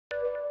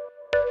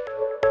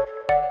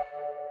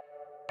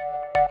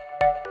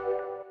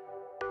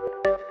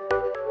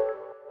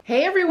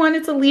Hey everyone,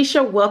 it's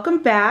Alicia.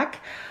 Welcome back.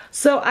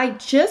 So I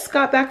just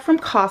got back from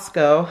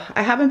Costco.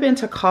 I haven't been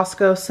to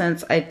Costco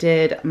since I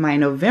did my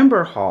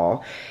November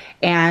haul,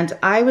 and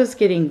I was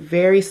getting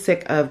very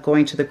sick of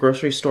going to the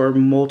grocery store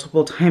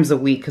multiple times a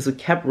week because we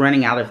kept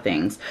running out of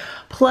things.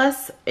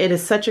 Plus, it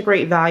is such a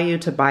great value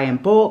to buy in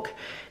bulk,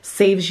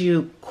 saves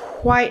you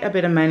quite a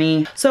bit of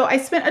money. So I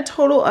spent a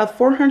total of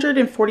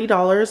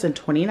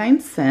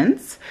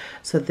 $440.29.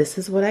 So this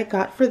is what I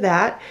got for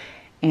that.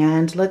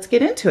 And let's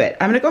get into it.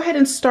 I'm gonna go ahead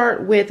and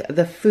start with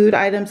the food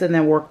items and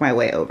then work my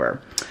way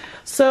over.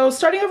 So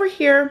starting over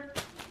here,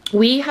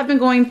 we have been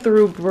going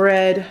through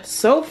bread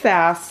so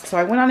fast. So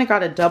I went on and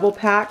got a double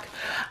pack.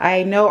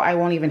 I know I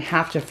won't even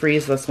have to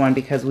freeze this one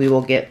because we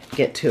will get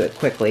to it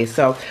quickly.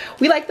 So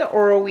we like the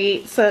Oro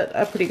wheat. It's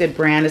a pretty good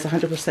brand. It's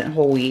 100%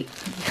 whole wheat,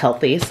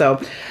 healthy.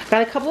 So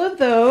got a couple of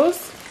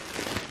those.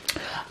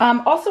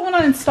 Also went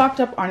on and stocked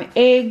up on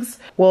eggs.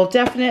 We'll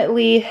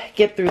definitely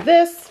get through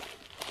this.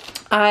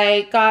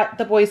 I got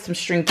the boys some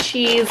string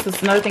cheese. This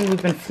is another thing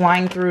we've been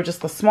flying through,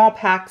 just the small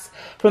packs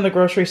from the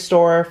grocery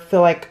store.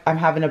 Feel like I'm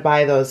having to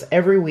buy those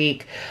every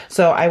week.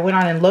 So I went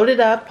on and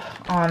loaded up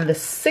on the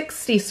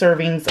 60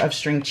 servings of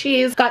string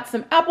cheese. Got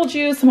some apple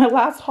juice. In my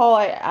last haul,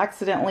 I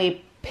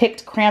accidentally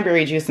picked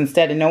cranberry juice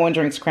instead, and no one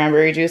drinks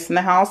cranberry juice in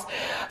the house.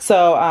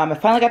 So I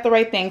finally got the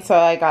right thing. So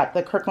I got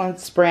the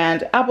Kirkland's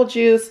brand apple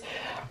juice.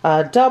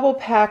 A double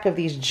pack of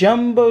these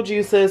jumbo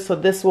juices, so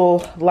this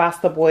will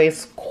last the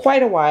boys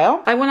quite a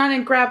while. I went on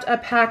and grabbed a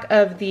pack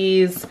of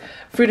these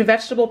fruit and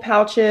vegetable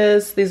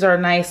pouches. These are a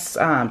nice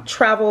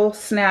travel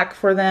snack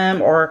for them,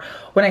 or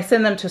when I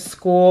send them to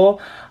school,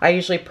 I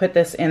usually put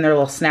this in their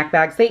little snack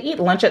bags. They eat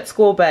lunch at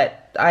school, but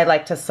I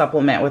like to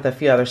supplement with a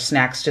few other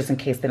snacks just in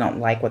case they don't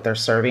like what they're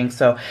serving.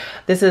 So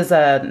this is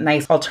a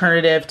nice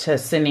alternative to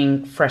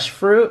sending fresh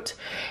fruit.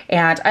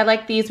 And I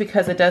like these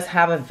because it does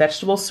have a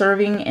vegetable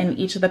serving in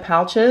each of the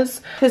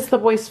pouches. This is the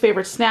boys'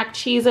 favorite snack,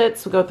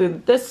 Cheez-Its. We'll go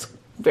through this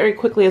very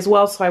quickly as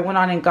well. So I went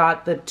on and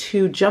got the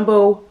 2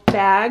 jumbo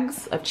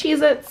bags of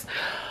Cheez-Its.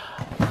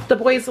 The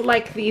boys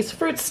like these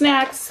fruit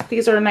snacks.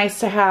 These are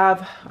nice to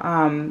have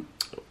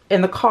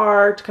in the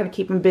car to kind of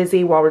keep them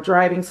busy while we're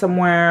driving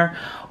somewhere,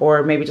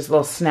 or maybe just a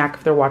little snack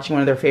if they're watching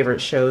one of their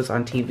favorite shows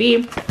on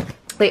TV.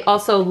 They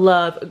also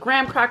love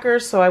graham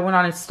crackers, so I went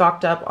on and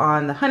stocked up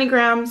on the honey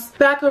grams.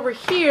 Back over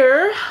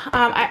here,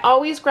 I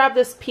always grab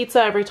this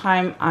pizza every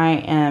time I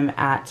am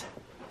at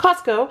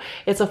Costco.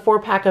 It's a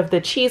 4-pack of the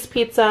cheese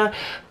pizza.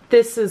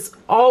 This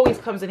always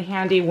comes in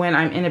handy when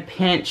I'm in a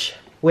pinch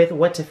with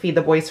what to feed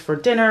the boys for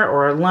dinner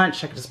or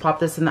lunch. I could just pop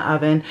this in the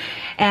oven.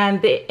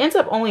 And it ends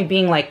up only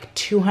being like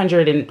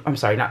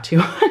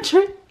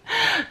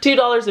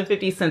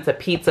 $2.50 a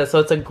pizza. So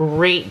it's a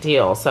great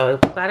deal. So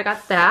glad I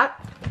got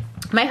that.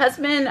 My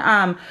husband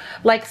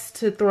likes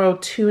to throw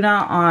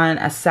tuna on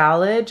a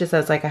salad just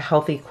as like a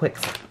healthy quick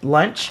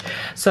lunch.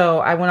 So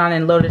I went on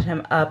and loaded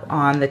him up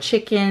on the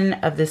chicken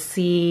of the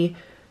sea,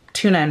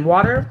 tuna and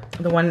water.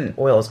 The one in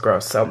oil is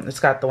gross, so it's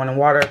got the one in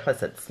water,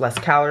 plus it's less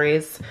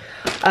calories.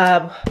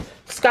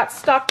 Just got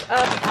stocked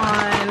up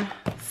on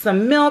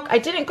some milk. I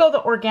didn't go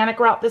the organic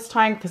route this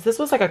time because this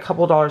was like a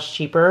couple dollars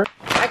cheaper.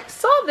 I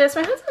saw this.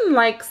 My husband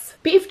likes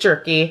beef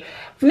jerky.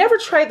 I've never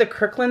tried the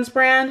Kirkland's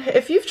brand.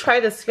 If you've tried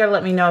this, you gotta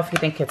let me know if you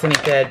think it's any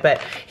good.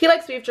 But he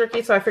likes beef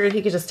jerky, so I figured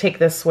he could just take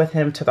this with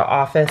him to the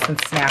office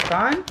and snack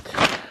on.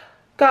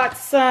 Got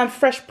some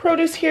fresh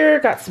produce here,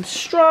 got some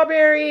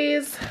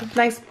strawberries,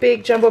 nice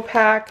big jumbo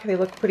pack. They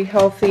look pretty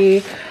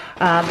healthy.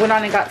 Went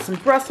on and got some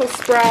Brussels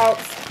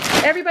sprouts.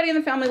 Everybody in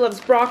the family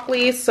loves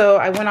broccoli, so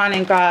I went on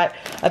and got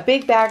a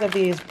big bag of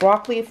these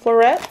broccoli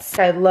florets.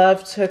 I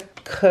love to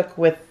cook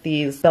with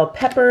these bell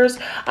peppers.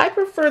 I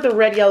prefer the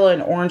red, yellow,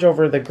 and orange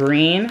over the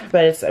green,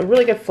 but it's a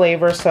really good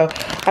flavor, so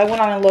I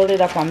went on and loaded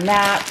up on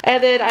that.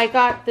 And then I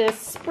got this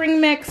spring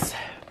mix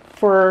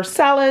for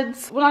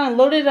salads. Went on and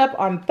loaded up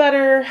on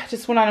butter.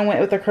 Just went on and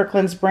went with the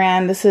Kirkland's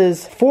brand. This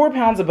is 4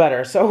 pounds of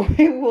butter, so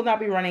we will not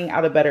be running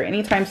out of butter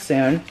anytime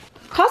soon.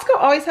 Costco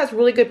always has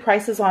really good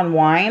prices on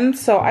wine,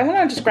 so I went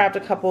on and just grabbed a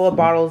couple of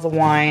bottles of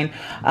wine.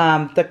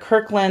 The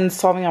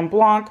Kirkland's Sauvignon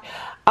Blanc.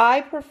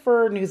 I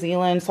prefer New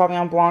Zealand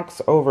Sauvignon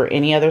Blancs over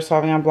any other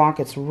Sauvignon Blanc.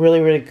 It's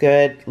really, really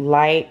good,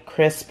 light,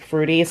 crisp,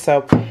 fruity.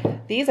 So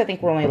these I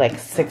think were only like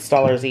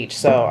 $6 each.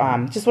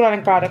 So just went on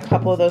and got a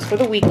couple of those for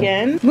the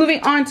weekend.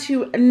 Moving on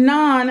to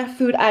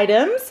non-food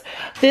items.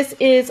 This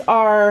is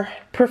our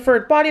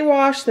preferred body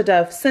wash, the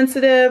Dove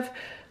Sensitive.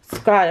 It's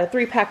got a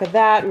 3-pack of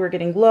that. We were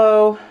getting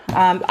low.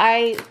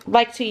 I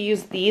like to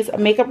use these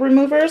makeup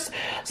removers.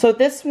 So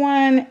this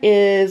one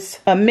is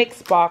a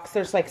mixed box.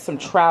 There's like some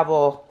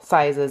travel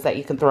sizes that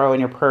you can throw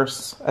in your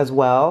purse as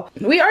well.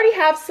 We already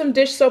have some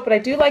dish soap, but I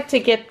do like to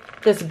get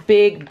this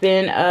big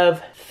bin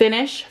of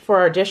Finish for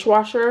our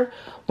dishwasher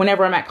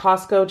whenever I'm at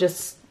Costco,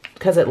 just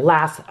because it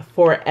lasts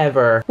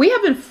forever. We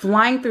have been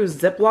flying through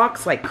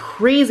Ziplocs like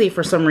crazy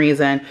for some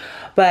reason,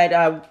 but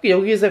you know,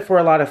 we use it for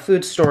a lot of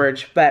food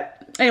storage. But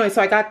Anyway,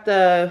 so I got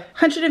the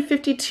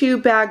 152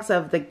 bags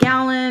of the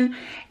gallon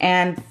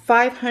and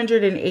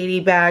 580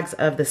 bags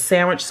of the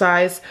sandwich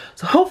size.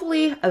 So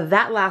hopefully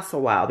that lasts a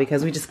while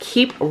because we just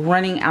keep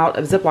running out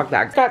of Ziploc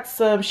bags. Got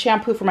some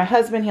shampoo for my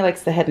husband. He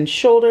likes the Head and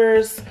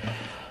Shoulders.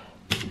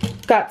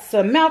 Got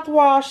some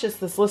mouthwash. It's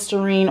this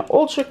Listerine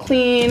Ultra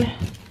Clean.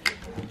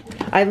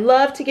 I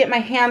love to get my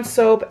hand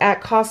soap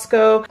at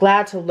Costco.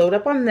 Glad to load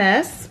up on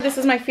this. This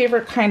is my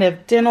favorite kind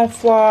of dental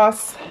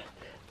floss,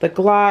 the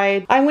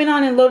Glide. I went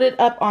on and loaded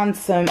up on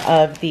some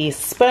of the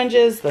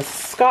sponges, the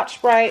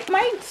Scotch-Brite.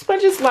 My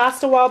sponges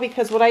last a while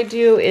because what I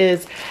do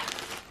is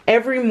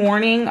every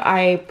morning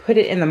I put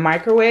it in the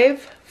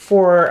microwave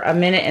for a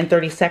minute and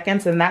 30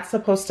 seconds, and that's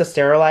supposed to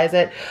sterilize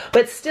it.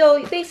 But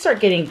still, they start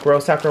getting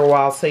gross after a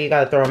while, so you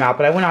gotta throw them out.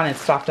 But I went on and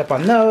stocked up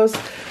on those.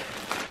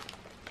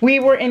 We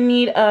were in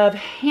need of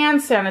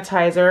hand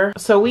sanitizer,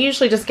 so we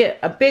usually just get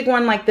a big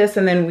one like this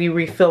and then we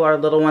refill our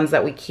little ones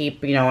that we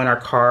keep, you know, in our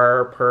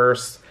car,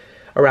 purse,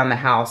 around the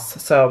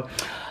house. So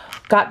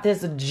got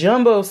this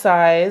jumbo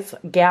size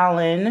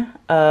gallon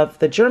of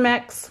the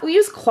Germex. We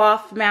use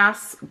cloth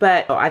masks,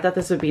 but I thought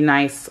this would be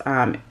nice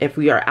if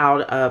we are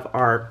out of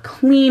our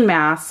clean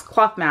mask,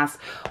 cloth mask,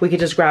 we could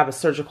just grab a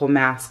surgical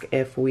mask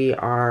if we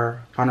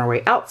are on our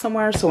way out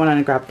somewhere. So I went on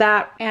and grabbed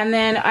that. And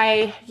then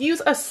I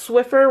use a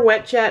Swiffer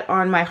wet jet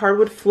on my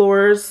hardwood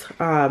floors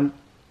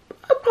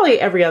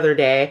probably every other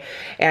day,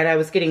 and I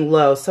was getting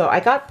low. So I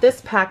got this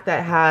pack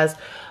that has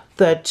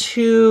the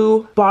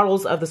 2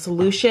 bottles of the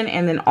solution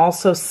and then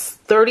also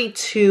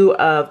 32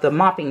 of the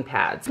mopping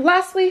pads.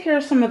 Lastly,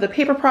 here's some of the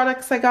paper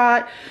products I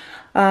got.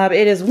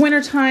 It is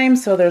winter time,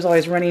 so there's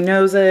always runny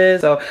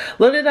noses. So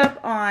loaded up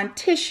on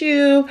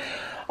tissue.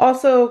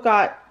 Also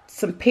got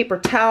some paper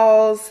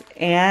towels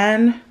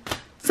and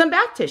some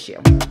bath tissue.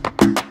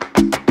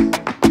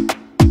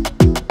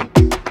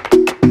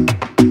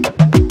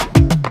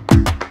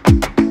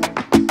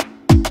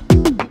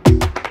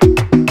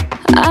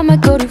 I'ma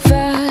go